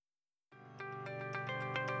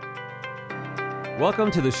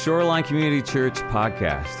Welcome to the Shoreline Community Church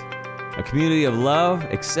podcast, a community of love,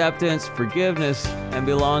 acceptance, forgiveness, and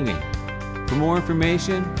belonging. For more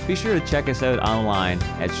information, be sure to check us out online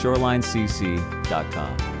at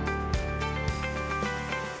shorelinecc.com.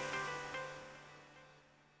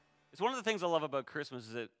 It's one of the things I love about Christmas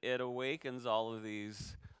is that it awakens all of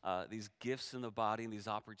these gifts in the body and these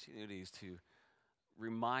opportunities to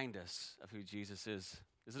remind us of who Jesus is.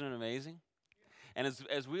 Isn't it amazing? And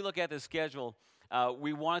as we look at the schedule,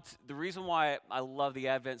 the reason why I love the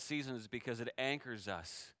Advent season is because it anchors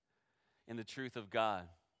us in the truth of God,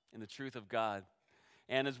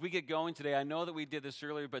 And as we get going today, I know that we did this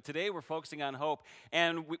earlier, but today we're focusing on hope.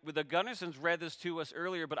 And the Gunnarsons read this to us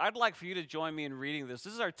earlier, but I'd like for you to join me in reading this.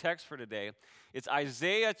 This is our text for today. It's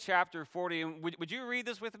Isaiah chapter 40. And would you read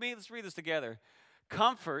this with me? Let's read this together.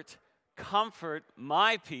 Comfort, comfort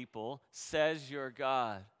my people, says your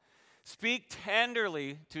God. Speak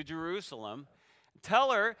tenderly to Jerusalem.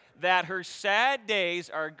 Tell her that her sad days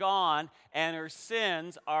are gone and her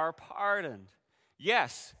sins are pardoned.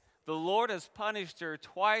 Yes, the Lord has punished her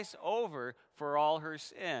twice over for all her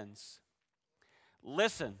sins.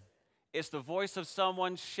 Listen, it's the voice of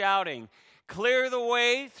someone shouting, "Clear the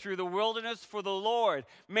way through the wilderness for the Lord.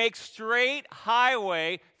 Make straight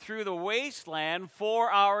highway through the wasteland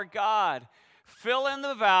for our God. Fill in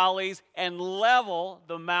the valleys and level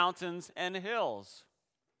the mountains and hills."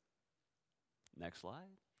 Next slide.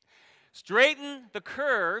 Straighten the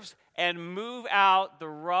curves and move out the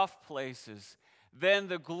rough places. Then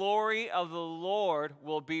the glory of the Lord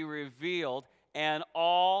will be revealed, and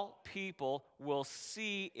all people will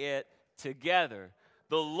see it together.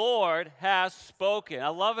 The Lord has spoken. I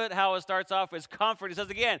love it how it starts off as comfort. He says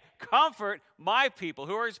again, comfort my people.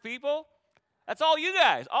 Who are his people? That's all you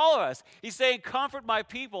guys, all of us. He's saying, comfort my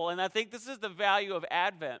people, and I think this is the value of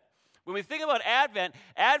Advent. When we think about Advent,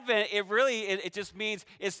 it just means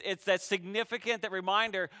it's that significant, that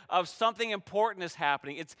reminder of something important is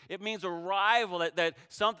happening. It means arrival, that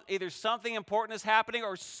either something important is happening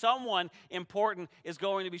or someone important is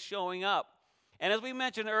going to be showing up. And as we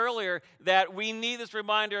mentioned earlier, that we need this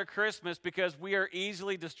reminder at Christmas because we are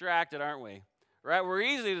easily distracted, aren't we? Right? We're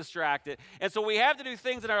easily distracted. And so we have to do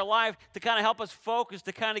things in our life to kind of help us focus,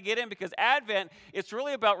 to kind of get in, because Advent, it's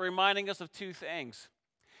really about reminding us of two things.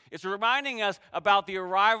 It's reminding us about the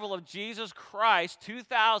arrival of Jesus Christ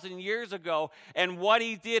 2,000 years ago and what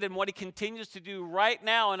he did and what he continues to do right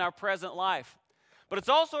now in our present life. But it's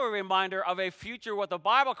also a reminder of a future, what the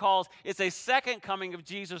Bible calls, it's a second coming of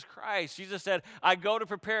Jesus Christ. Jesus said, I go to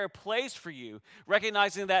prepare a place for you,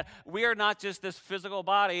 recognizing that we are not just this physical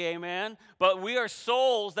body, amen, but we are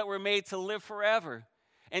souls that were made to live forever.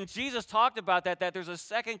 And Jesus talked about that there's a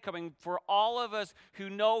second coming for all of us who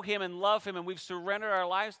know him and love him, and we've surrendered our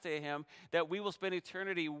lives to him, that we will spend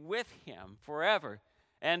eternity with him forever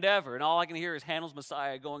and ever. And all I can hear is Handel's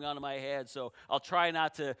Messiah going on in my head, so I'll try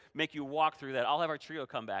not to make you walk through that. I'll have our trio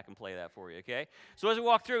come back and play that for you, okay? So as we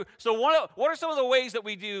walk through, what are some of the ways that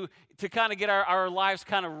we do to kind of get our lives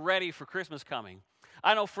kind of ready for Christmas coming?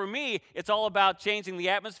 I know for me, it's all about changing the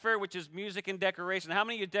atmosphere, which is music and decoration. How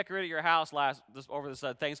many of you decorated your house over this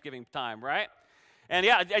Thanksgiving time, right? And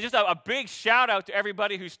yeah, just a big shout out to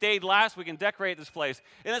everybody who stayed last week and decorated this place.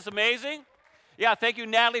 Isn't this amazing? Yeah, thank you,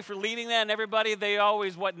 Natalie, for leading that. And everybody, they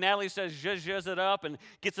always, what Natalie says, zhuzh it up and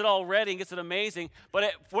gets it all ready and gets it amazing.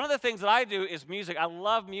 But one of the things that I do is music. I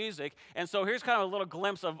love music. And so here's kind of a little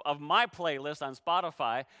glimpse of my playlist on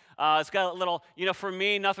Spotify. It's got a little, for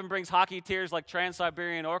me, nothing brings hockey tears like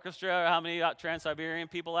Trans-Siberian Orchestra. How many Trans-Siberian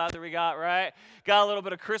people out there we got, right? Got a little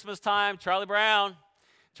bit of Christmas time, Charlie Brown.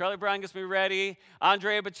 Charlie Brown gets me ready.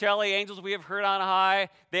 Andrea Bocelli, Angels We Have Heard on High.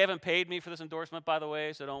 They haven't paid me for this endorsement, by the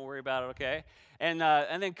way, so don't worry about it, okay? And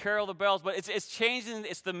then Carol the Bells. But it's changing.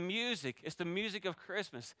 It's the music. It's the music of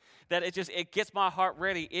Christmas that it gets my heart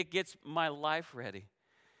ready. It gets my life ready.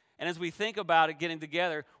 And as we think about it getting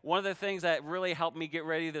together, one of the things that really helped me get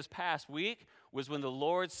ready this past week was when the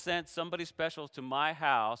Lord sent somebody special to my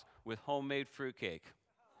house with homemade fruitcake.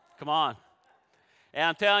 Come on. And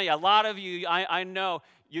I'm telling you, a lot of you, I know,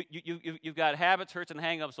 you've got habits, hurts, and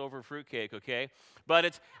hang-ups over fruitcake, okay?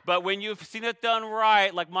 But when you've seen it done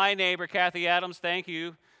right, like my neighbor, Kathy Adams, thank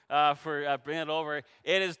you for bringing it over.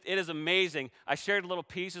 It is amazing. I shared little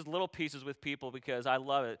pieces with people because I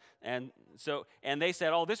love it. And they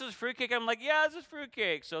said, oh, this is fruitcake? I'm like, yeah, this is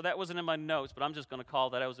fruitcake. So that wasn't in my notes, but I'm just going to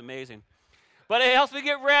call that. It was amazing. But it helps me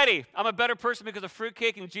get ready. I'm a better person because of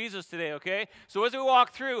fruitcake and Jesus today, okay? So as we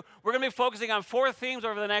walk through, we're going to be focusing on 4 themes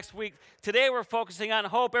over the next week. Today we're focusing on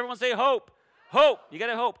hope. Everyone say hope. Hope. You got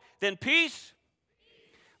to hope. Then peace,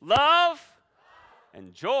 love,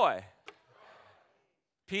 and joy.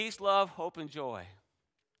 Peace, love, hope, and joy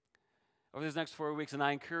over these next 4 weeks. And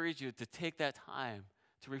I encourage you to take that time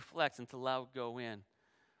to reflect and to allow it go in.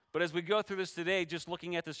 But as we go through this today, just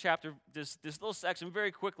looking at this chapter, this little section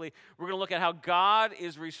very quickly, we're going to look at how God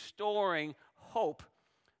is restoring hope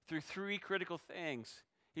through three critical things.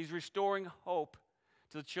 He's restoring hope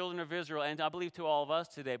to the children of Israel, and I believe to all of us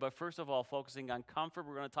today. But first of all, focusing on comfort.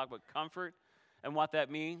 We're going to talk about comfort and what that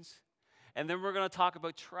means. And then we're going to talk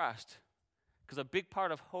about trust, because a big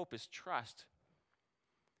part of hope is trust.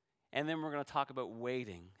 And then we're going to talk about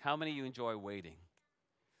waiting. How many of you enjoy waiting?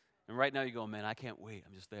 And right now you go, man, I can't wait.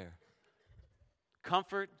 I'm just there.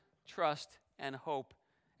 Comfort, trust, and hope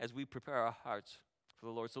as we prepare our hearts for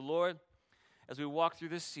the Lord. So, Lord, as we walk through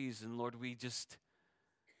this season, Lord, we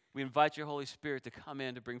invite your Holy Spirit to come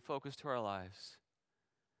in to bring focus to our lives.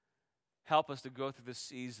 Help us to go through this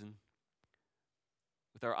season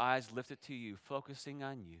with our eyes lifted to you, focusing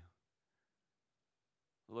on you.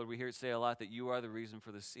 Lord, we hear it say a lot that you are the reason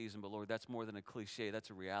for this season, but Lord, that's more than a cliche. That's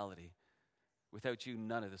a reality. Without you,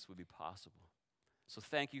 none of this would be possible. So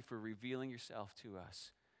thank you for revealing yourself to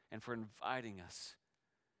us and for inviting us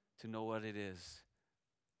to know what it is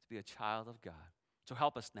to be a child of God. So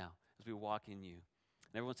help us now as we walk in you.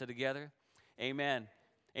 And everyone said together, amen.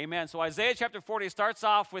 Amen. So Isaiah chapter 40 starts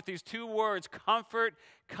off with these two words, comfort,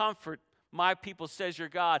 comfort. My people, says your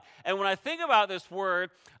God. And when I think about this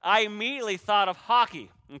word, I immediately thought of hockey,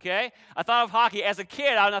 okay? I thought of hockey. As a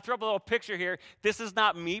kid, I'll throw up a little picture here. This is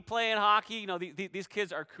not me playing hockey. You know, these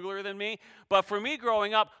kids are cooler than me. But for me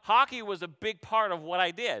growing up, hockey was a big part of what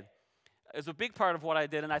I did. It was a big part of what I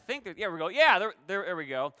did. And I think that, there we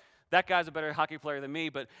go. That guy's a better hockey player than me.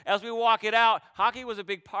 But as we walk it out, hockey was a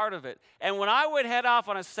big part of it. And when I would head off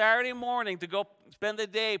on a Saturday morning to go spend the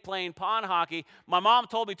day playing pond hockey, my mom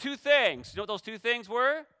told me two things. You know what those two things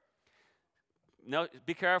were? No,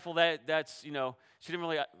 be careful. That's, she didn't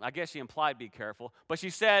really, I guess she implied be careful. But she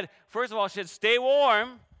said, first of all, she said, stay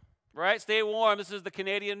warm, right? Stay warm. This is the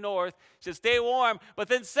Canadian North. She said, stay warm. But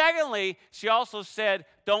then secondly, she also said,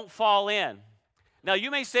 don't fall in. Now, you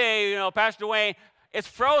may say, Pastor Dwayne, it's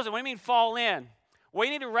frozen. What do you mean fall in? What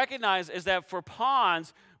you need to recognize is that for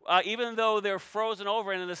ponds, even though they're frozen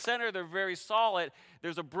over and in the center they're very solid,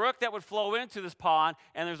 there's a brook that would flow into this pond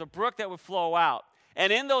and there's a brook that would flow out.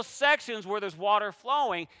 And in those sections where there's water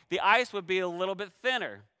flowing, the ice would be a little bit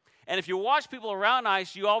thinner. And if you watch people around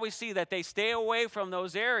ice, you always see that they stay away from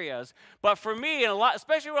those areas. But for me, and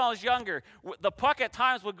especially when I was younger, the puck at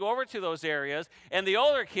times would go over to those areas, and the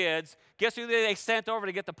older kids, guess who they sent over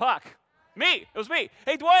to get the puck? Me. It was me.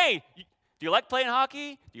 Hey, Dwayne, do you like playing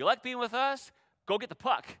hockey? Do you like being with us? Go get the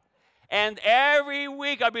puck. And every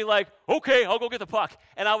week I'd be like, okay, I'll go get the puck.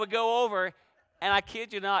 And I would go over, and I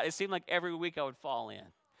kid you not, it seemed like every week I would fall in.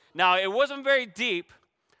 Now, it wasn't very deep,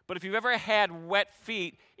 but if you've ever had wet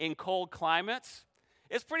feet in cold climates,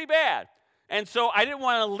 it's pretty bad. And so I didn't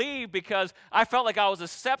want to leave because I felt like I was a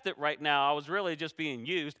septic right now. I was really just being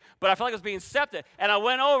used, but I felt like I was being septic. And I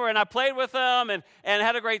went over and I played with them and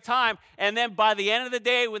had a great time. And then by the end of the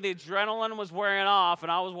day, when the adrenaline was wearing off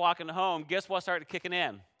and I was walking home, guess what started kicking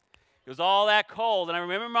in? It was all that cold. And I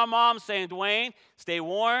remember my mom saying, Dwayne, stay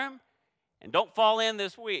warm and don't fall in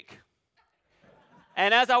this week.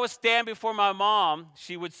 And as I would stand before my mom,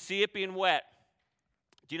 she would see it being wet.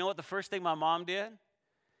 Do you know what the first thing my mom did?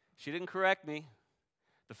 She didn't correct me.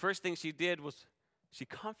 The first thing she did was she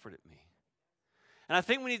comforted me. And I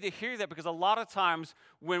think we need to hear that because a lot of times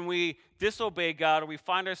when we disobey God or we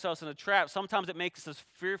find ourselves in a trap, sometimes it makes us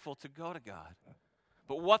fearful to go to God.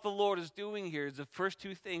 But what the Lord is doing here is the first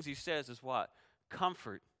two things he says is what?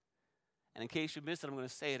 Comfort. And in case you missed it, I'm going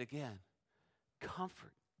to say it again.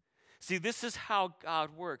 Comfort. See, this is how God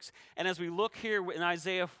works. And as we look here in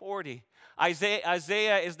Isaiah 40,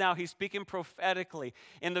 Isaiah is now, he's speaking prophetically.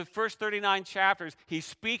 In the first 39 chapters, he's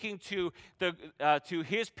speaking to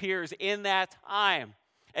his peers in that time.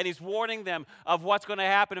 And he's warning them of what's going to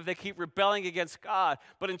happen if they keep rebelling against God.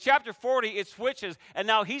 But in chapter 40, it switches, and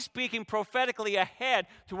now he's speaking prophetically ahead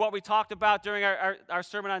to what we talked about during our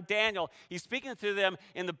sermon on Daniel. He's speaking to them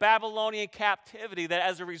in the Babylonian captivity, that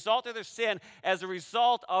as a result of their sin, as a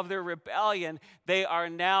result of their rebellion, they are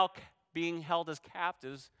now being held as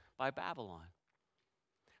captives by Babylon.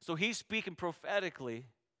 So he's speaking prophetically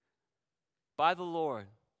by the Lord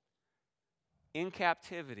in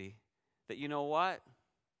captivity that, you know what?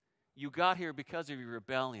 You got here because of your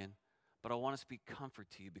rebellion, but I want to speak comfort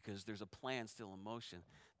to you because there's a plan still in motion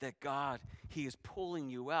that God, he is pulling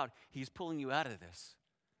you out. He's pulling you out of this.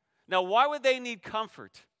 Now, why would they need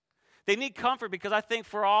comfort? They need comfort because I think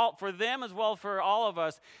for them as well for all of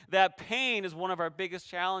us, that pain is one of our biggest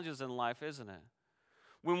challenges in life, isn't it?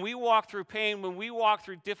 When we walk through pain, when we walk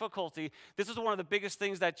through difficulty, this is one of the biggest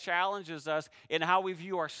things that challenges us in how we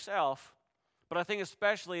view ourselves, but I think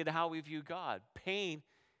especially in how we view God. Pain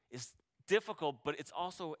is difficult, but it's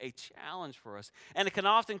also a challenge for us. And it can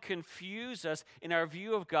often confuse us in our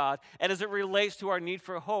view of God. And as it relates to our need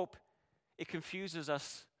for hope, it confuses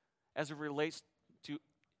us as it relates to,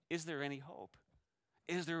 is there any hope?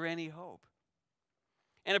 Is there any hope?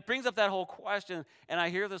 And it brings up that whole question, and I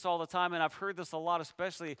hear this all the time, and I've heard this a lot,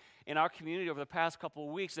 especially in our community over the past couple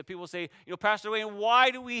of weeks, that people say, Pastor Wayne,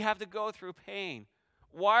 why do we have to go through pain?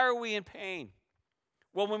 Why are we in pain?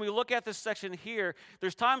 Well, when we look at this section here,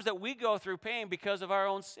 there's times that we go through pain because of our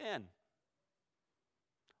own sin.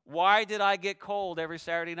 Why did I get cold every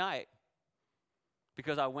Saturday night?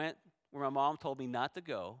 Because I went where my mom told me not to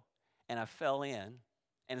go, and I fell in.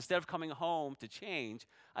 And instead of coming home to change,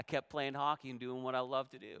 I kept playing hockey and doing what I love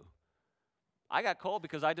to do. I got cold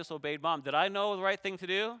because I disobeyed Mom. Did I know the right thing to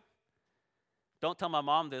do? Don't tell my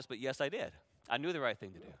mom this, but yes, I did. I knew the right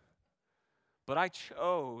thing to do. But I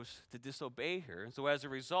chose to disobey her, and so as a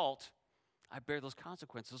result, I bear those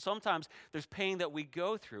consequences. So sometimes there's pain that we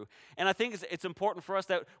go through. And I think it's important for us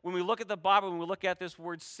that when we look at the Bible, when we look at this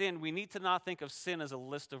word sin, we need to not think of sin as a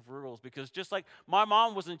list of rules. Because just like my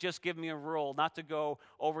mom wasn't just giving me a rule not to go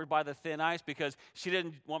over by the thin ice because she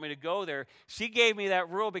didn't want me to go there. She gave me that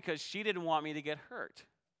rule because she didn't want me to get hurt.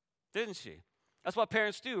 Didn't she? That's what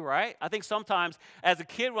parents do, right? I think sometimes as a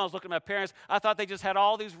kid when I was looking at my parents, I thought they just had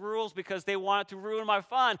all these rules because they wanted to ruin my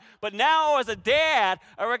fun. But now as a dad,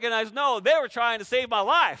 I recognize, no, they were trying to save my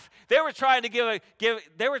life. They were trying to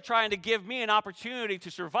give me an opportunity to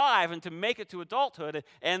survive and to make it to adulthood,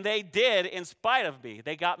 and they did in spite of me.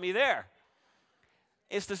 They got me there.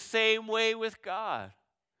 It's the same way with God.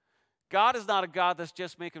 God is not a God that's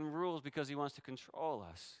just making rules because he wants to control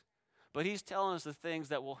us. But he's telling us the things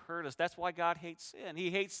that will hurt us. That's why God hates sin.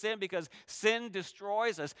 He hates sin because sin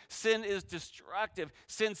destroys us. Sin is destructive.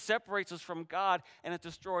 Sin separates us from God, and it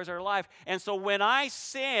destroys our life. And so when I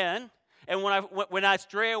sin, and when I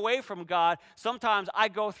stray away from God, sometimes I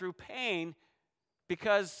go through pain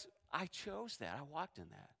because I chose that. I walked in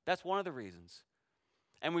that. That's one of the reasons.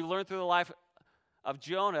 And we learn through the life of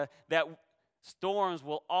Jonah that storms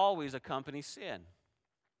will always accompany sin.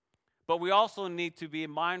 But we also need to be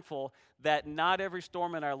mindful that not every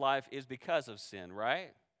storm in our life is because of sin,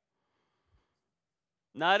 right?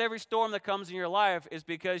 Not every storm that comes in your life is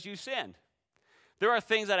because you sinned. There are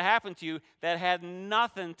things that happen to you that had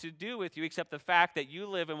nothing to do with you except the fact that you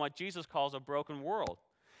live in what Jesus calls a broken world.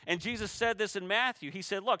 And Jesus said this in Matthew. He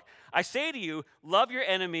said, look, I say to you, love your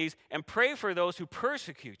enemies and pray for those who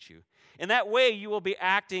persecute you. In that way, you will be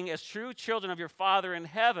acting as true children of your Father in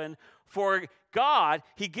heaven. For God,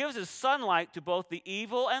 he gives his sunlight to both the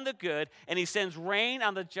evil and the good, and he sends rain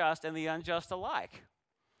on the just and the unjust alike.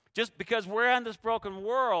 Just because we're in this broken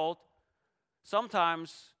world,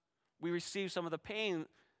 sometimes we receive some of the pain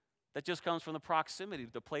that just comes from the proximity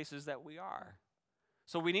of the places that we are.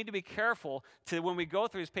 So we need to be careful to, when we go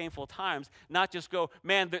through these painful times, not just go,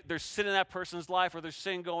 man, there's sin in that person's life or there's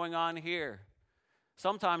sin going on here.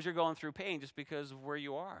 Sometimes you're going through pain just because of where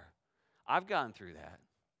you are. I've gone through that.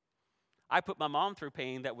 I put my mom through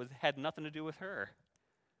pain that had nothing to do with her.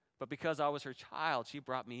 But because I was her child, she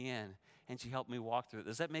brought me in and she helped me walk through it.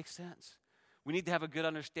 Does that make sense? We need to have a good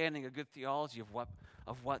understanding, a good theology of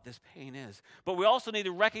what this pain is. But we also need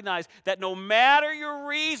to recognize that no matter your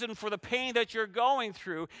reason for the pain that you're going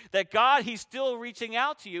through, that God, he's still reaching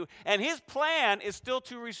out to you, and his plan is still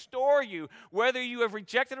to restore you. Whether you have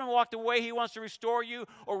rejected him and walked away, he wants to restore you,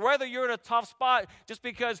 or whether you're in a tough spot just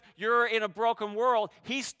because you're in a broken world,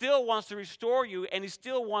 he still wants to restore you, and he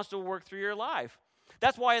still wants to work through your life.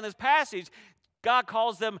 That's why in this passage, God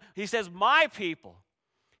calls them, he says, my people.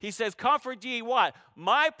 He says, comfort ye what?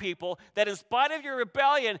 My people, that in spite of your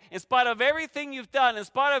rebellion, in spite of everything you've done, in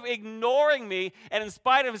spite of ignoring me, and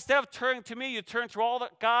instead of turning to me, you turn to all the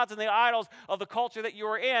gods and the idols of the culture that you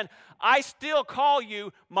are in, I still call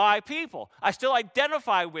you my people. I still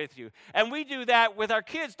identify with you. And we do that with our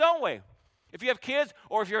kids, don't we? If you have kids,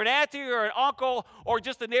 or if you're an auntie or an uncle, or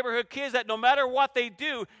just the neighborhood kids, that no matter what they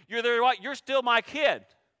do, you're still my kid.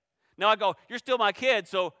 Now I go, you're still my kid,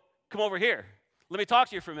 so come over here. Let me talk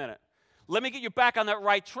to you for a minute. Let me get you back on that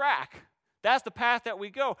right track. That's the path that we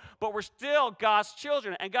go. But we're still God's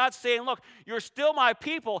children. And God's saying, look, you're still my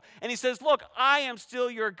people. And he says, look, I am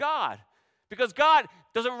still your God. Because God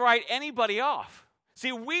doesn't write anybody off.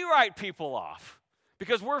 See, we write people off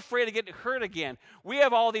because we're afraid of getting hurt again. We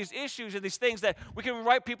have all these issues and these things that we can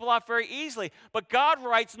write people off very easily. But God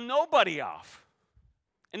writes nobody off.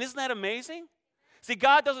 And isn't that amazing? See,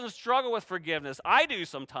 God doesn't struggle with forgiveness. I do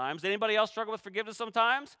sometimes. Anybody else struggle with forgiveness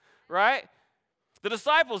sometimes? Right? The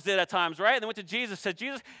disciples did at times, right? They went to Jesus, said,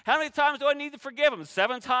 Jesus, how many times do I need to forgive them?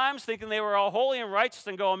 7 times, thinking they were all holy and righteous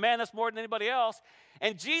and going, man, that's more than anybody else.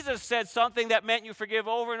 And Jesus said something that meant you forgive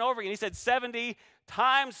over and over again. He said 70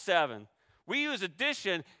 times 7. We use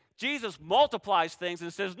addition. Jesus multiplies things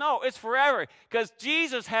and says, no, it's forever, because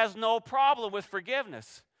Jesus has no problem with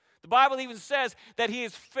forgiveness. The Bible even says that he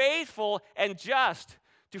is faithful and just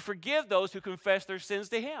to forgive those who confess their sins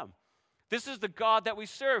to him. This is the God that we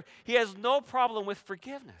serve. He has no problem with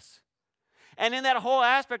forgiveness. And in that whole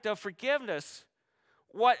aspect of forgiveness,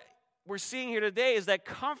 what we're seeing here today is that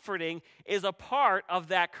comforting is a part of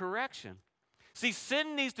that correction. See,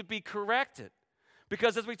 sin needs to be corrected.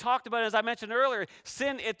 Because as we talked about, as I mentioned earlier,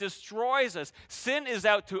 sin, it destroys us. Sin is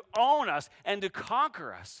out to own us and to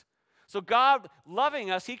conquer us. So God,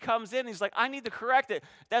 loving us, he comes in and he's like, I need to correct it.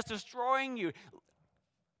 That's destroying you.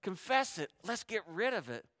 Confess it. Let's get rid of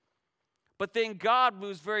it. But then God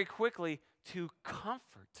moves very quickly to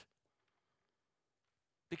comfort.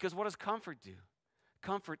 Because what does comfort do?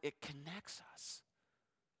 Comfort, it connects us.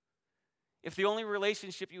 If the only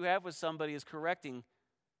relationship you have with somebody is correcting,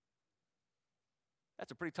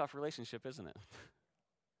 that's a pretty tough relationship, isn't it?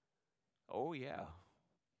 Oh, yeah.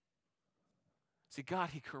 See, God,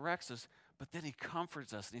 he corrects us, but then he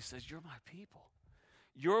comforts us, and he says, you're my people.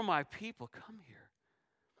 You're my people. Come here.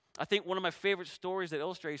 I think one of my favorite stories that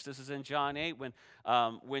illustrates this is in John 8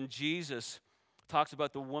 when Jesus talks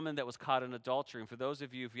about the woman that was caught in adultery. And for those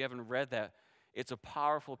of you, if you haven't read that, it's a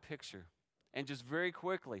powerful picture. And just very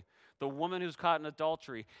quickly, the woman who's caught in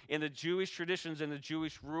adultery, in the Jewish traditions and the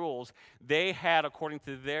Jewish rules, they had, according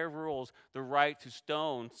to their rules, the right to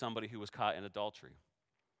stone somebody who was caught in adultery.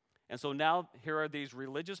 And so now here are these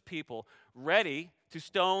religious people ready to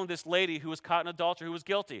stone this lady who was caught in adultery, who was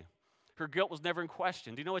guilty. Her guilt was never in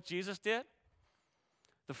question. Do you know what Jesus did?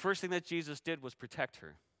 The first thing that Jesus did was protect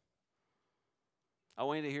her. I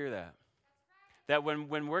want you to hear that. That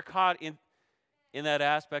when we're caught in that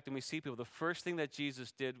aspect and we see people, the first thing that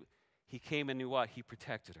Jesus did, he came and knew what? He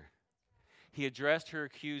protected her. He addressed her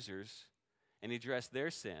accusers, and he addressed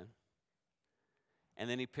their sin, and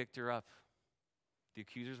then he picked her up. The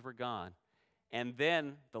accusers were gone. And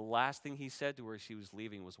then the last thing he said to her as she was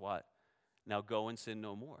leaving was what? Now go and sin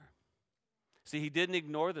no more. See, he didn't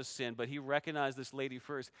ignore the sin, but he recognized this lady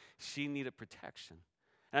first. She needed protection.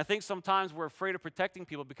 And I think sometimes we're afraid of protecting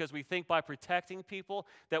people because we think by protecting people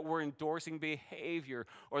that we're endorsing behavior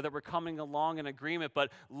or that we're coming along in agreement.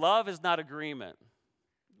 But love is not agreement.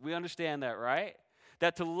 We understand that, right?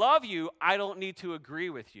 That to love you, I don't need to agree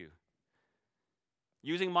with you.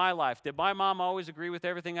 Using my life, did my mom always agree with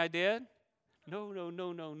everything I did?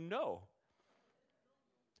 No.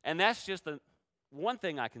 And that's just the one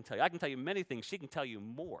thing I can tell you. I can tell you many things. She can tell you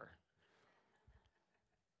more.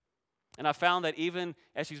 And I found that even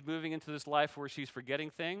as she's moving into this life where she's forgetting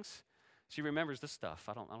things, she remembers this stuff.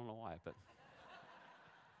 I don't know why,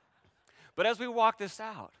 but as we walk this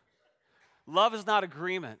out, love is not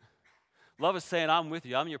agreement. Love is saying, I'm with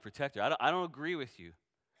you. I'm your protector. I don't agree with you.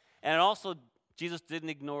 And also, Jesus didn't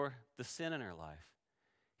ignore the sin in her life.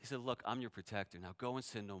 He said, look, I'm your protector. Now go and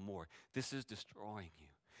sin no more. This is destroying you.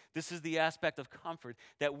 This is the aspect of comfort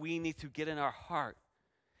that we need to get in our heart.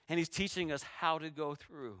 And he's teaching us how to go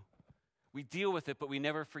through. We deal with it, but we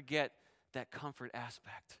never forget that comfort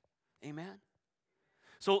aspect. Amen?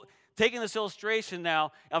 So taking this illustration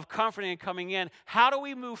now of comforting and coming in, how do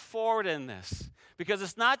we move forward in this? Because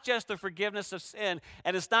it's not just the forgiveness of sin,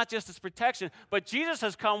 and it's not just its protection, but Jesus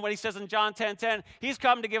has come, when he says in John 10:10, he's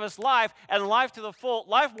come to give us life, and life to the full,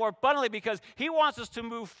 life more abundantly, because he wants us to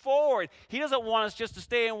move forward. He doesn't want us just to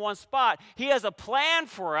stay in one spot. He has a plan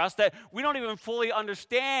for us that we don't even fully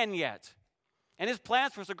understand yet. And his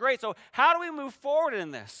plans for us are great. So how do we move forward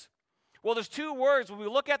in this? Well, there's 2 words. When we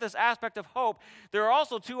look at this aspect of hope, there are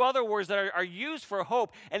also 2 other words that are used for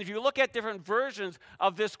hope. And if you look at different versions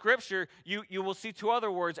of this scripture, you will see 2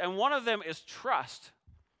 other words. And one of them is trust.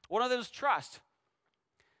 One of them is trust.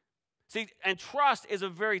 See, and trust is a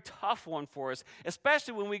very tough one for us,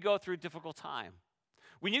 especially when we go through a difficult time.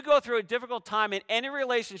 When you go through a difficult time in any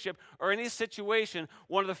relationship or any situation,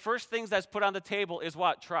 one of the first things that's put on the table is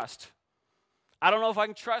what? Trust. I don't know if I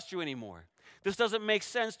can trust you anymore. This doesn't make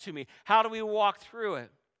sense to me. How do we walk through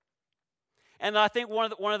it? And I think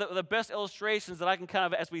one of the best illustrations that I can kind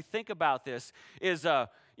of, as we think about this, is,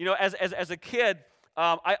 as a kid,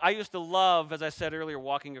 I used to love, as I said earlier,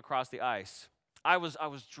 walking across the ice. I was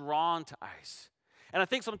drawn to ice. And I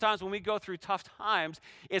think sometimes when we go through tough times,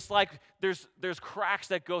 it's like there's cracks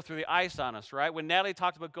that go through the ice on us, right? When Natalie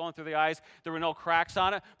talked about going through the ice, there were no cracks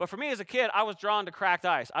on it. But for me as a kid, I was drawn to cracked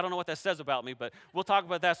ice. I don't know what that says about me, but we'll talk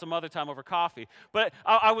about that some other time over coffee. But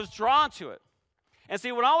I was drawn to it. And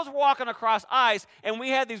see, when I was walking across ice, and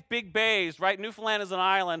we had these big bays, right? Newfoundland is an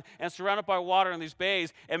island, and surrounded by water in these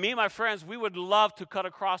bays. And me and my friends, we would love to cut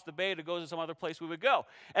across the bay to go to some other place we would go.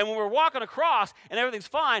 And when we're walking across, and everything's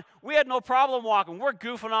fine, we had no problem walking. We're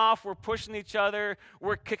goofing off. We're pushing each other.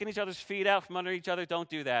 We're kicking each other's feet out from under each other. Don't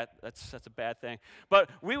do that. That's a bad thing. But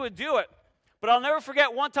we would do it. But I'll never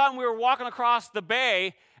forget one time we were walking across the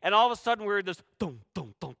bay, and all of a sudden we were just, dum,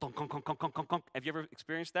 dum, dum, dum, dum, dum, dum, dum, dum. Have you ever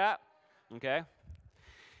experienced that? Okay.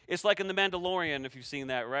 It's like in The Mandalorian, if you've seen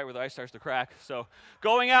that, right, where the ice starts to crack. So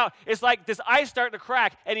going out, it's like this ice starting to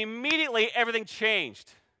crack, and immediately everything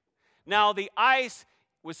changed. Now, the ice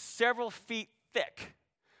was several feet thick.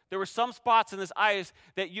 There were some spots in this ice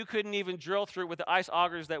that you couldn't even drill through with the ice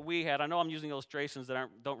augers that we had. I know I'm using illustrations that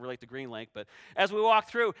don't relate to Greenlink, but as we walked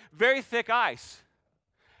through, very thick ice.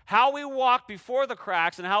 How we walked before the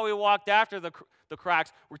cracks and how we walked after the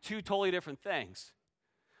cracks were two totally different things.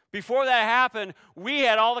 Before that happened, we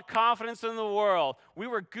had all the confidence in the world. We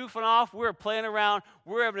were goofing off. We were playing around.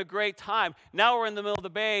 We were having a great time. Now we're in the middle of the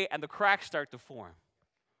bay, and the cracks start to form.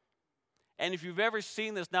 And if you've ever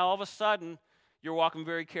seen this, now all of a sudden, you're walking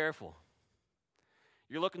very careful.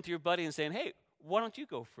 You're looking to your buddy and saying, hey, why don't you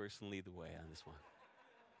go first and lead the way on this one?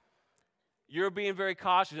 You're being very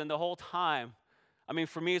cautious, and the whole time, I mean,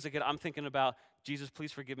 for me as a kid, I'm thinking about, Jesus,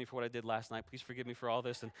 please forgive me for what I did last night. Please forgive me for all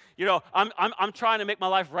this. And, I'm trying to make my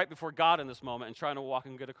life right before God in this moment and trying to walk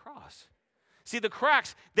and get across. See, the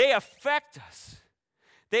cracks, they affect us.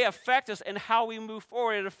 They affect us and how we move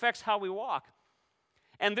forward. It affects how we walk.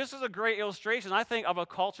 And this is a great illustration, I think, of a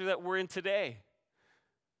culture that we're in today.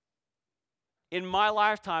 In my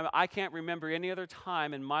lifetime, I can't remember any other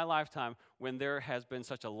time in my lifetime when there has been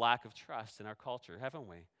such a lack of trust in our culture, haven't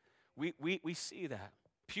we? We see that.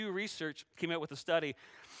 Pew Research came out with a study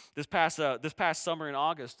this past summer in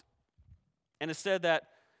August, and it said that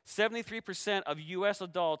 73% of U.S.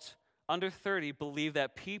 adults under 30 believe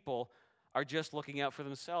that people are just looking out for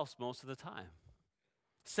themselves most of the time.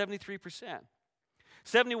 73%.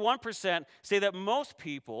 71% say that most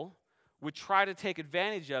people would try to take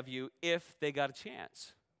advantage of you if they got a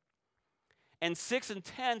chance. And 6 in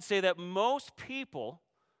 10 say that most people,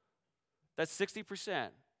 that's 60%,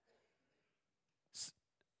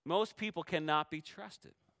 most people cannot be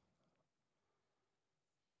trusted.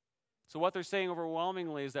 So what they're saying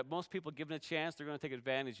overwhelmingly is that most people, given a chance, they're going to take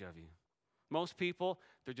advantage of you. Most people,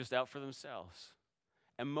 they're just out for themselves.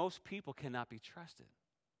 And most people cannot be trusted.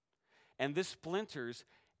 And this splinters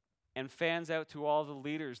and fans out to all the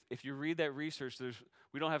leaders. If you read that research,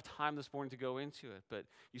 we don't have time this morning to go into it, but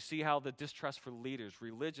you see how the distrust for leaders,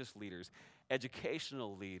 religious leaders,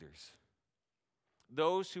 educational leaders,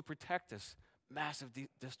 those who protect us, massive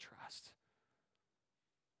distrust.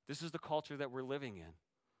 This is the culture that we're living in.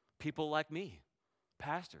 People like me,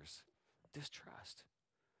 pastors, distrust.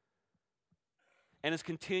 And it's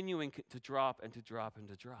continuing to drop and to drop and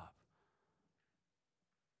to drop.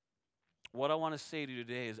 What I want to say to you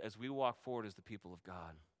today is, as we walk forward as the people of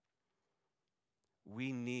God,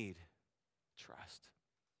 we need trust.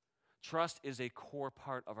 Trust is a core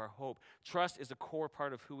part of our hope. Trust is a core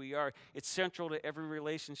part of who we are. It's central to every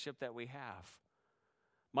relationship that we have.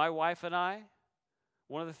 My wife and I,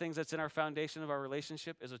 one of the things that's in our foundation of our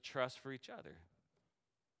relationship is a trust for each other.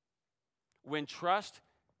 When trust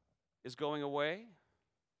is going away,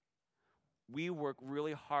 we work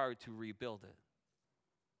really hard to rebuild it.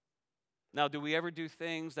 Now, do we ever do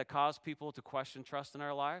things that cause people to question trust in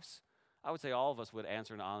our lives? I would say all of us would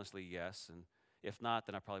answer an honestly yes, and if not,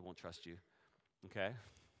 then I probably won't trust you, okay?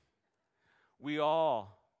 We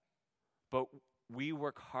all, but we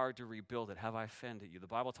work hard to rebuild it. Have I offended you? The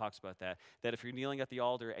Bible talks about that if you're kneeling at the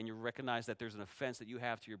altar and you recognize that there's an offense that you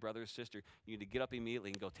have to your brother or sister, you need to get up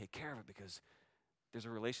immediately and go take care of it because there's a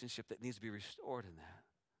relationship that needs to be restored in that.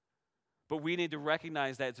 But we need to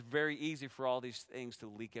recognize that it's very easy for all these things to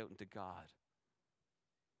leak out into God.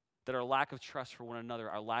 That our lack of trust for one another,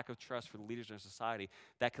 our lack of trust for the leaders in our society,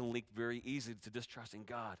 that can leak very easily to distrusting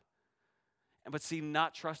God. But see,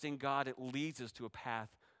 not trusting God, it leads us to a path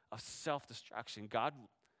of self-destruction. God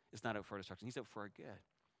is not out for our destruction. He's out for our good.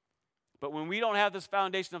 But when we don't have this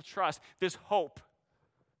foundation of trust, this hope,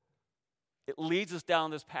 it leads us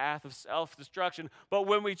down this path of self-destruction. But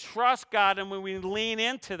when we trust God and when we lean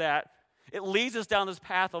into that, it leads us down this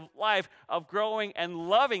path of life, of growing and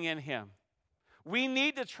loving in Him. We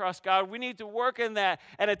need to trust God. We need to work in that.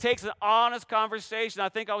 And it takes an honest conversation. I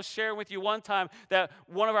think I was sharing with you one time that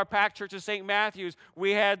one of our packed churches, St. Matthew's,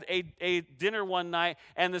 we had a dinner one night,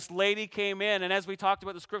 and this lady came in, and as we talked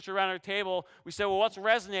about the scripture around our table, we said, well, what's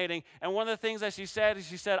resonating? And one of the things that she said is,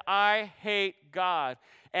 she said, I hate God.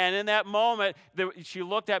 And in that moment, she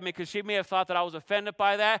looked at me because she may have thought that I was offended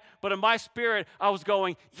by that, but in my spirit, I was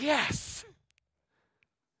going, yes.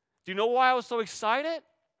 Do you know why I was so excited?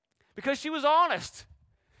 Because she was honest.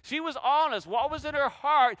 She was honest. What was in her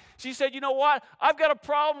heart? She said, you know what? I've got a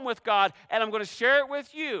problem with God, and I'm going to share it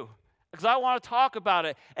with you because I want to talk about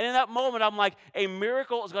it. And in that moment, I'm like, a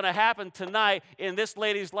miracle is going to happen tonight in this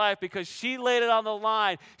lady's life because she laid it on the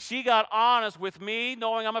line. She got honest with me,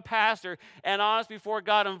 knowing I'm a pastor, and honest before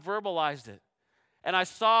God and verbalized it. And I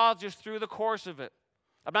saw just through the course of it.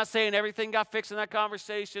 I'm not saying everything got fixed in that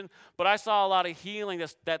conversation, but I saw a lot of healing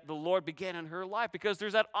that the Lord began in her life because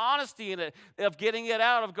there's that honesty in it of getting it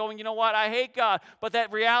out, of going, you know what, I hate God, but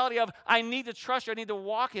that reality of I need to trust you, I need to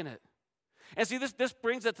walk in it. And see, this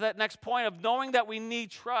brings us to that next point of knowing that we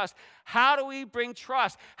need trust. How do we bring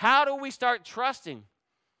trust? How do we start trusting?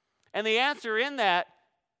 And the answer in that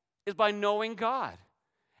is by knowing God.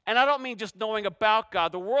 And I don't mean just knowing about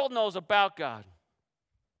God. The world knows about God.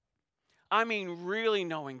 I mean really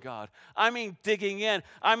knowing God. I mean digging in.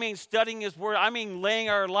 I mean studying His Word. I mean laying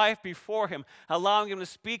our life before Him, allowing Him to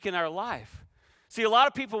speak in our life. See, a lot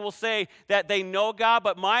of people will say that they know God,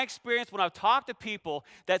 but my experience when I've talked to people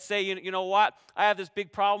that say, you know what, I have this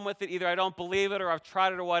big problem with it, either I don't believe it or I've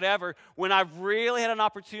tried it or whatever, when I've really had an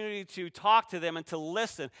opportunity to talk to them and to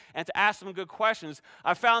listen and to ask them good questions,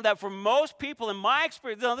 I found that for most people in my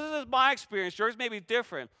experience, now this is my experience, yours may be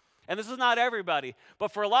different, and this is not everybody,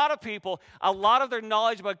 but for a lot of people, a lot of their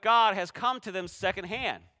knowledge about God has come to them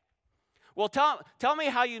secondhand. Well, tell me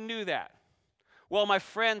how you knew that. Well, my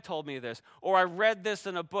friend told me this, or I read this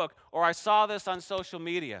in a book, or I saw this on social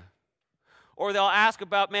media. Or they'll ask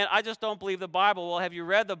about, man, I just don't believe the Bible. Well, have you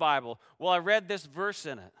read the Bible? Well, I read this verse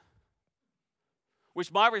in it.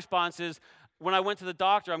 Which my response is, when I went to the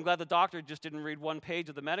doctor, I'm glad the doctor just didn't read one page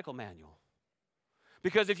of the medical manual.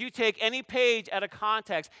 Because if you take any page out of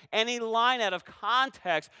context, any line out of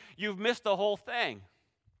context, you've missed the whole thing.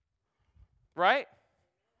 Right?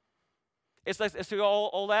 It's the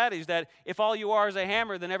old adage that if all you are is a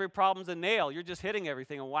hammer, then every problem's a nail. You're just hitting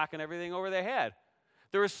everything and whacking everything over the head.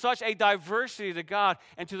 There is such a diversity to God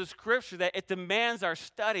and to the Scripture that it demands our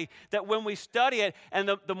study, that when we study it, and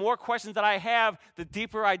the more questions that I have, the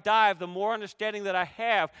deeper I dive, the more understanding that I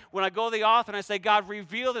have. When I go to the author and I say, God,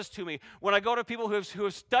 reveal this to me. When I go to people who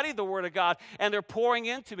have studied the Word of God and they're pouring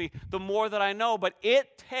into me, the more that I know. But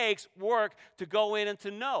it takes work to go in and to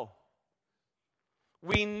know.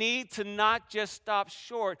 We need to not just stop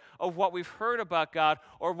short of what we've heard about God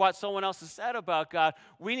or what someone else has said about God.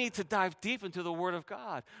 We need to dive deep into the Word of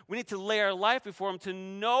God. We need to lay our life before Him to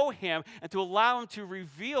know Him and to allow Him to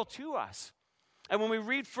reveal to us. And when we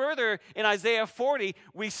read further in Isaiah 40,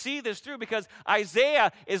 we see this through because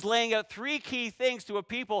Isaiah is laying out three key things to a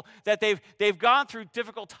people that they've gone through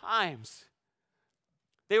difficult times.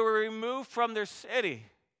 They were removed from their city.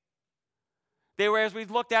 They were, as we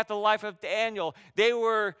looked at the life of Daniel, they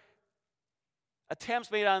were attempts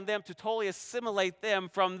made on them to totally assimilate them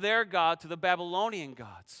from their God to the Babylonian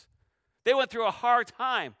gods. They went through a hard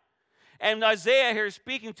time. And Isaiah here is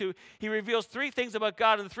speaking to, he reveals three things about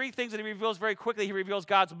God, and the three things that he reveals very quickly, he reveals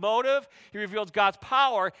God's motive, he reveals God's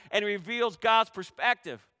power, and he reveals God's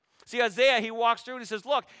perspective. See, Isaiah, he walks through and he says,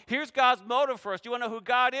 look, here's God's motive for us. Do you want to know who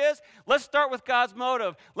God is? Let's start with God's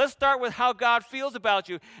motive. Let's start with how God feels about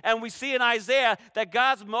you. And we see in Isaiah that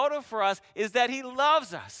God's motive for us is that He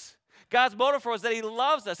loves us. God's motive for us is that He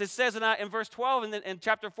loves us. It says in verse 12 in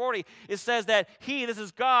chapter 40, it says that He, this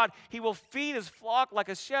is God, He will feed His flock like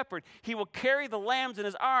a shepherd. He will carry the lambs in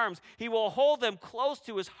His arms. He will hold them close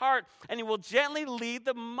to His heart, and He will gently lead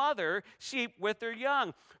the mother sheep with their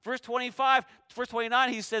young. Verse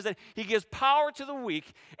 29, He says that He gives power to the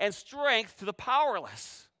weak and strength to the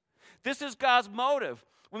powerless. This is God's motive.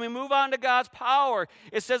 When we move on to God's power,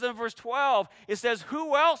 it says in verse 12, it says,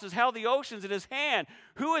 who else has held the oceans in His hand?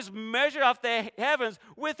 Who has measured off the heavens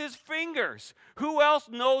with His fingers? Who else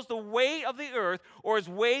knows the weight of the earth or has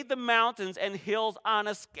weighed the mountains and hills on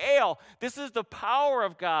a scale? This is the power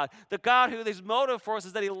of God. The God who His motive for us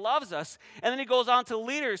is that He loves us. And then He goes on to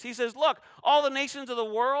leaders. He says, look, all the nations of the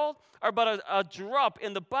world are but a drop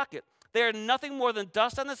in the bucket. They are nothing more than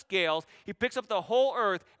dust on the scales. He picks up the whole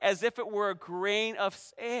earth as if it were a grain of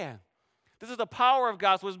sand. This is the power of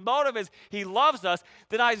God. So His motive is He loves us.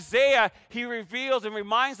 Then Isaiah, he reveals and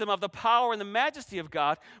reminds them of the power and the majesty of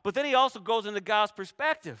God. But then he also goes into God's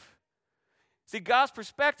perspective. See, God's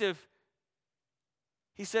perspective,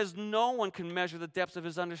 he says no one can measure the depths of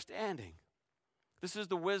his understanding. This is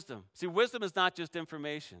the wisdom. See, wisdom is not just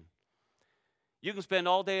information. You can spend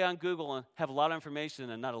all day on Google and have a lot of information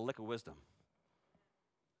and not a lick of wisdom.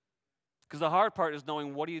 Because the hard part is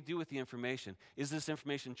knowing, what do you do with the information? Is this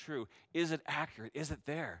information true? Is it accurate? Is it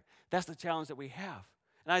there? That's the challenge that we have.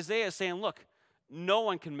 And Isaiah is saying, look, no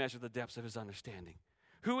one can measure the depths of his understanding.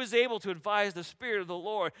 Who is able to advise the Spirit of the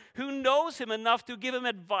Lord? Who knows him enough to give him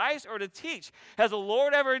advice or to teach? Has the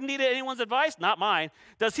Lord ever needed anyone's advice? Not mine.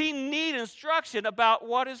 Does he need instruction about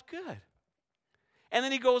what is good? And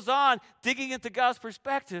then he goes on, digging into God's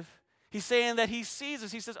perspective. He's saying that he sees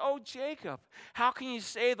us. He says, oh, Jacob, how can you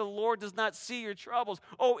say the Lord does not see your troubles?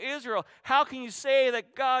 Oh, Israel, how can you say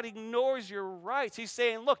that God ignores your rights? He's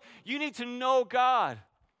saying, look, you need to know God.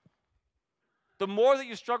 The more that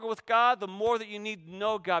you struggle with God, the more that you need to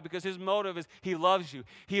know God, because his motive is he loves you.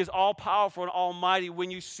 He is all-powerful and almighty. When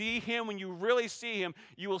you see him, when you really see him,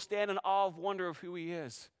 you will stand in awe of wonder of who he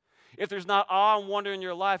is. If there's not awe and wonder in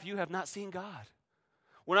your life, you have not seen God.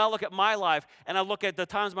 When I look at my life and I look at the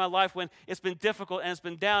times of my life when it's been difficult and it's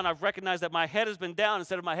been down, I've recognized that my head has been down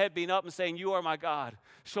instead of my head being up and saying, you are my God.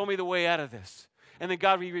 Show me the way out of this. And then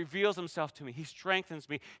God reveals himself to me. He strengthens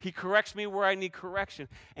me. He corrects me where I need correction.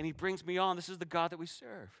 And he brings me on. This is the God that we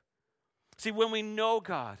serve. See, when we know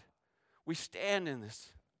God, we stand in this.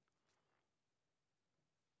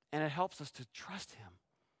 And it helps us to trust him.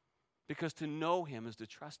 Because to know him is to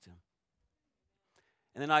trust him.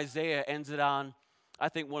 And then Isaiah ends it on, I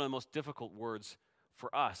think, one of the most difficult words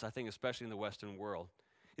for us, I think especially in the Western world,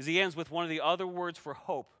 is he ends with one of the other words for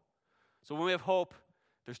hope. So when we have hope,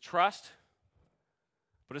 there's trust.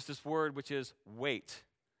 But it's this word which is wait.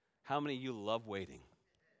 How many of you love waiting?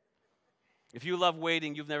 If you love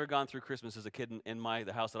waiting, you've never gone through Christmas as a kid in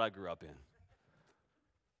the house that I grew up in.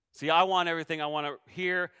 See, I want everything. I want it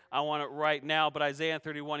here. I want it right now. But Isaiah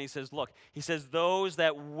 31, he says, look, he says, those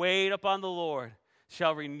that wait upon the Lord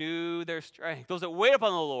shall renew their strength. Those that wait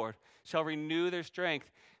upon the Lord shall renew their strength.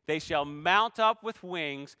 They shall mount up with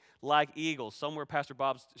wings like eagles. Somewhere Pastor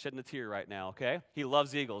Bob's shedding a tear right now, okay? He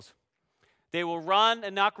loves eagles. They will run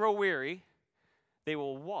and not grow weary. They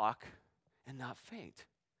will walk and not faint.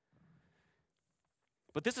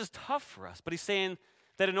 But this is tough for us. But he's saying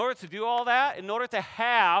that in order to do all that, in order to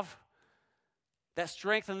have that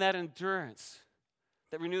strength and that endurance,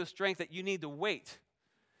 that renewed strength, that you need to wait.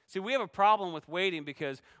 See, we have a problem with waiting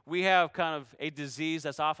because we have kind of a disease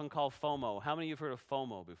that's often called FOMO. How many of you have heard of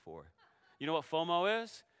FOMO before? You know what FOMO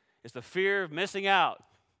is? It's the fear of missing out.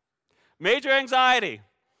 Major anxiety.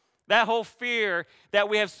 That whole fear that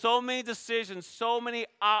we have so many decisions, so many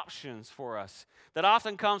options for us, that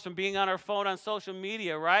often comes from being on our phone on social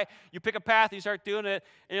media, right? You pick a path, you start doing it,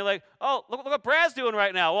 and you're like, oh, look what Brad's doing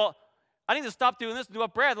right now. Well, I need to stop doing this and do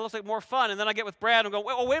what Brad, that looks like more fun. And then I get with Brad and go,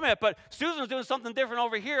 wait a minute, but Susan's doing something different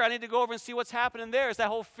over here. I need to go over and see what's happening there. It's that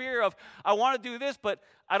whole fear of, I want to do this, but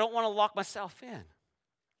I don't want to lock myself in.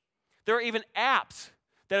 There are even apps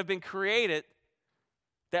that have been created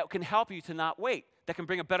that can help you to not wait, that can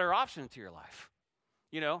bring a better option into your life.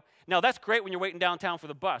 You know? Now, that's great when you're waiting downtown for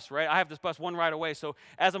the bus, right? I have this bus one right away, so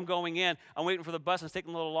as I'm going in, I'm waiting for the bus, and it's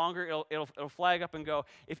taking a little longer. It'll flag up and go.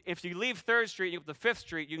 If you leave 3rd Street and you go to 5th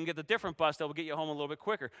Street, you can get the different bus that will get you home a little bit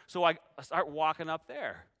quicker. So I start walking up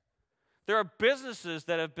there. There are businesses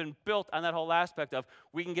that have been built on that whole aspect of,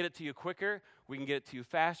 we can get it to you quicker, we can get it to you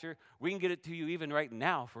faster, we can get it to you even right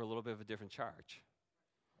now for a little bit of a different charge.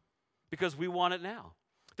 Because we want it now.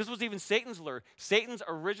 This was even Satan's lure. Satan's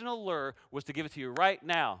original lure was to give it to you right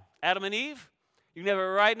now. Adam and Eve, you can have it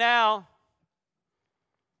right now.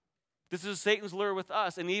 This is Satan's lure with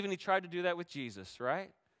us, and even he tried to do that with Jesus, right?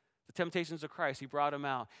 The temptations of Christ, he brought him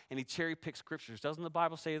out, and he cherry-picked scriptures. Doesn't the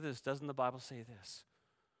Bible say this? Doesn't the Bible say this?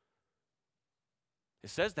 It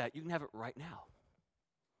says that. You can have it right now.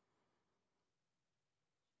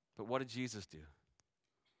 But what did Jesus do?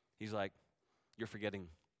 He's like, you're forgetting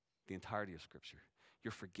the entirety of Scripture.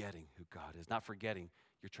 You're forgetting who God is. Not forgetting,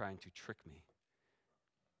 you're trying to trick me.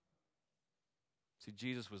 See,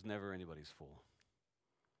 Jesus was never anybody's fool.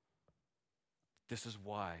 This is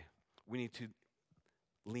why we need to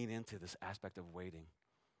lean into this aspect of waiting.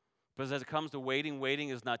 Because as it comes to waiting, waiting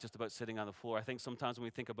is not just about sitting on the floor. I think sometimes when we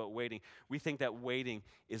think about waiting, we think that waiting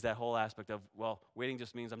is that whole aspect of, well, waiting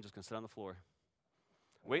just means I'm just going to sit on the floor.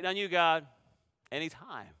 Waiting on you, God,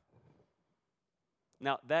 anytime.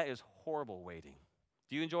 Now, that is horrible waiting.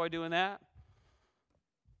 Do you enjoy doing that?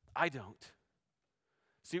 I don't.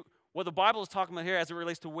 See, What the Bible is talking about here as it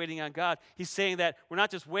relates to waiting on God, he's saying that we're not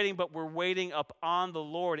just waiting, but we're waiting upon the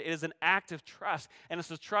Lord. It is an act of trust, and it's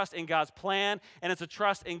a trust in God's plan, and it's a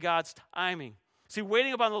trust in God's timing. See,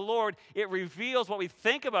 waiting upon the Lord, it reveals what we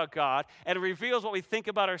think about God, and it reveals what we think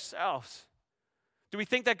about ourselves. Do we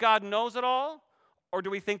think that God knows it all, or do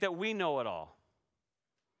we think that we know it all?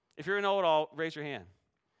 If you're a know-it-all, raise your hand.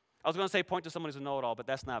 I was going to say point to someone who's a know-it-all, but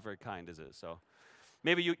that's not very kind, is it? So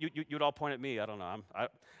maybe you'd all point at me. I don't know.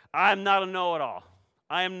 I'm not a know-it-all.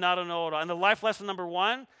 I am not a know-it-all. And the life lesson number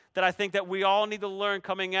one that I think that we all need to learn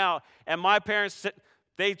coming out, and my parents,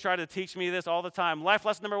 they try to teach me this all the time. Life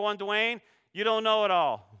lesson number one, Dwayne, you don't know it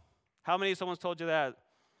all. How many of someone's told you that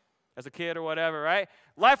as a kid or whatever, right?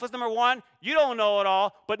 Life lesson number one, you don't know it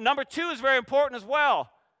all. But number two is very important as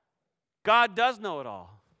well. God does know it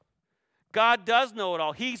all. God does know it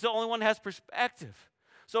all. He's the only one that has perspective.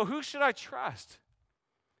 So who should I trust?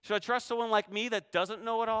 Should I trust someone like me that doesn't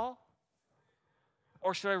know it all?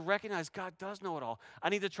 Or should I recognize God does know it all? I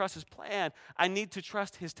need to trust his plan. I need to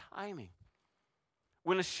trust his timing.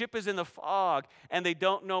 When a ship is in the fog and they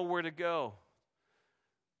don't know where to go,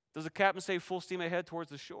 does the captain say full steam ahead towards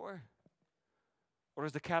the shore? Or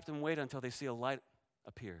does the captain wait until they see a light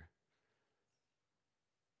appear?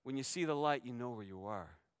 When you see the light, you know where you are.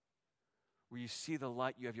 Where you see the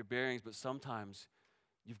light, you have your bearings, but sometimes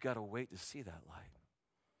you've got to wait to see that light.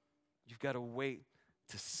 You've got to wait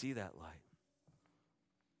to see that light.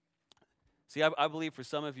 See, I believe for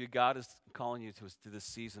some of you, God is calling you to this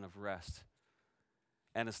season of rest.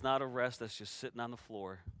 And it's not a rest that's just sitting on the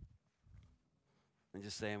floor and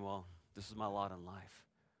just saying, well, this is my lot in life.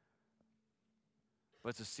 But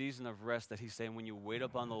it's a season of rest that he's saying when you wait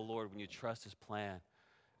upon the Lord, when you trust his plan,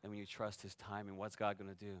 and when you trust his timing, what's God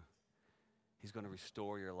going to do? He's going to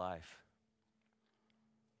restore your life.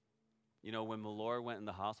 You know, when Melora went in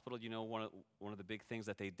the hospital, you know one of the big things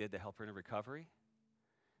that they did to help her in recovery?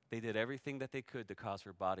 They did everything that they could to cause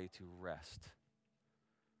her body to rest.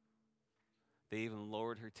 They even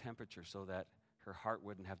lowered her temperature so that her heart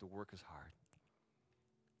wouldn't have to work as hard.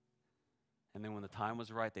 And then when the time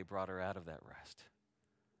was right, they brought her out of that rest.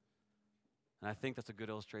 And I think that's a good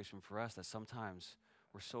illustration for us that sometimes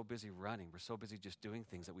we're so busy running, we're so busy just doing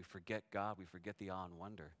things that we forget God, we forget the awe and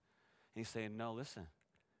wonder. And he's saying, no, listen,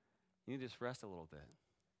 you need to just rest a little bit.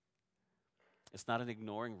 It's not an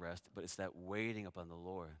ignoring rest, but it's that waiting upon the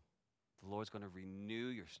Lord. The Lord's going to renew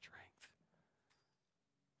your strength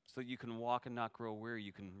so that you can walk and not grow weary,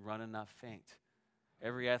 you can run and not faint.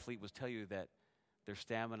 Every athlete will tell you that their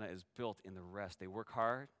stamina is built in the rest. They work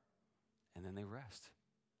hard, and then they rest.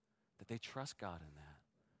 That they trust God in that.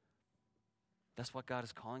 That's what God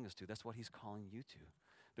is calling us to. That's what he's calling you to.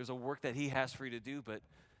 There's a work that he has for you to do, but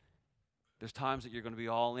there's times that you're going to be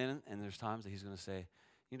all in, and there's times that he's going to say,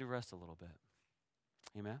 you need to rest a little bit.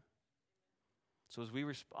 Amen? So as we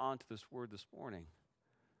respond to this word this morning,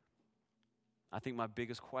 I think my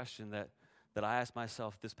biggest question that I asked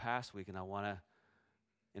myself this past week, and I want to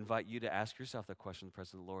invite you to ask yourself that question, the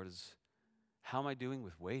presence of the Lord, is how am I doing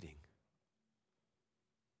with waiting?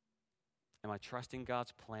 Am I trusting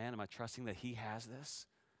God's plan? Am I trusting that he has this?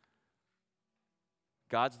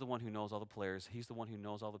 God's the one who knows all the players. He's the one who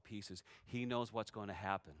knows all the pieces. He knows what's going to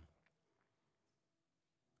happen.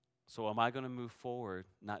 So am I going to move forward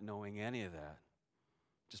not knowing any of that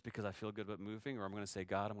just because I feel good about moving? Or I'm going to say,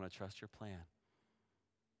 God, I'm going to trust your plan.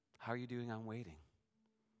 How are you doing on waiting?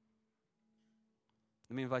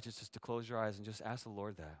 Let me invite you just to close your eyes and just ask the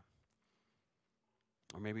Lord that.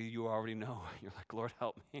 Or maybe you already know. You're like, Lord,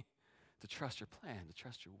 help me to trust your plan, to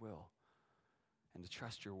trust your will, and to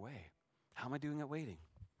trust your way. How am I doing at waiting?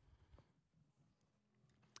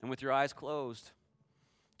 And with your eyes closed,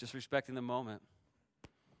 just respecting the moment,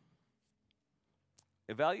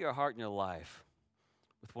 evaluate your heart and your life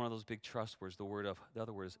with one of those big trust words. The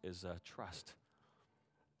other word is trust.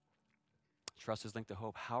 Trust is linked to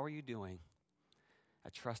hope. How are you doing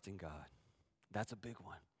at trusting God? That's a big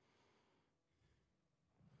one.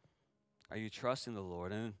 Are you trusting the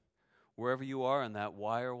Lord? And wherever you are in that,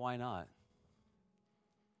 why or why not?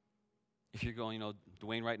 If you're going,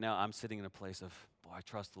 Dwayne, right now I'm sitting in a place of, boy, I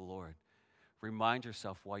trust the Lord. Remind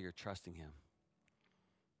yourself why you're trusting him.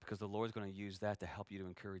 Because the Lord's going to use that to help you to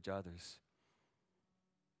encourage others.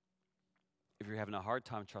 If you're having a hard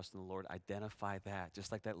time trusting the Lord, identify that,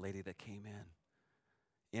 just like that lady that came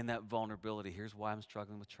in. In that vulnerability, here's why I'm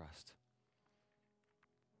struggling with trust.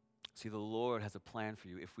 See, the Lord has a plan for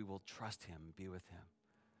you if we will trust him and be with him.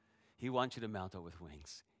 He wants you to mount up with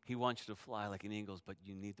wings. He wants you to fly like an eagle, but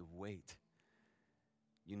you need to wait.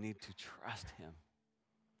 You need to trust him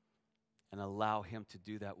and allow him to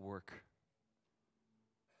do that work.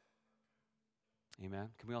 Amen.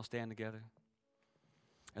 Can we all stand together?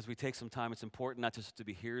 As we take some time, it's important not just to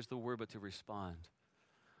be hearers of the word, but to respond.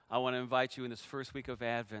 I want to invite you in this first week of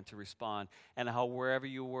Advent to respond, and how wherever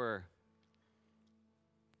you were,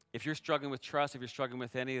 if you're struggling with trust, if you're struggling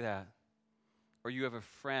with any of that, or you have a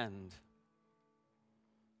friend,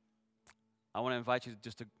 I want to invite you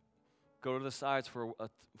just to go to the sides for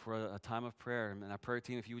a time of prayer. And our prayer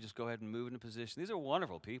team, if you would just go ahead and move into position. These are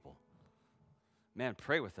wonderful people. Man,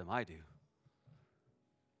 pray with them. I do.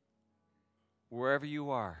 Wherever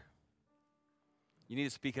you are, you need to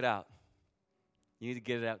speak it out. You need to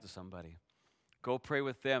get it out to somebody. Go pray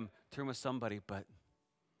with them. Turn with somebody, but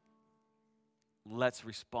let's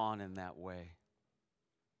respond in that way.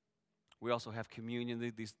 We also have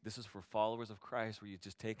communion. This is for followers of Christ, where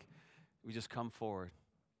we just come forward.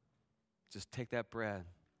 Just take that bread,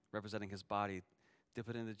 representing his body, dip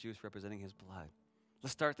it in the juice, representing his blood.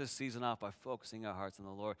 Let's start this season off by focusing our hearts on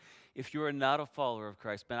the Lord. If you are not a follower of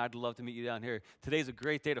Christ, man, I'd love to meet you down here. Today's a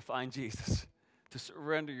great day to find Jesus, to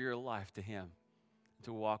surrender your life to him,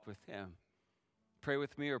 to walk with him. Pray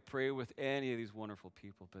with me or pray with any of these wonderful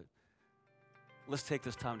people, but let's take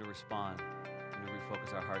this time to respond and to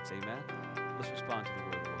refocus our hearts. Amen? Let's respond to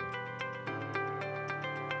the word.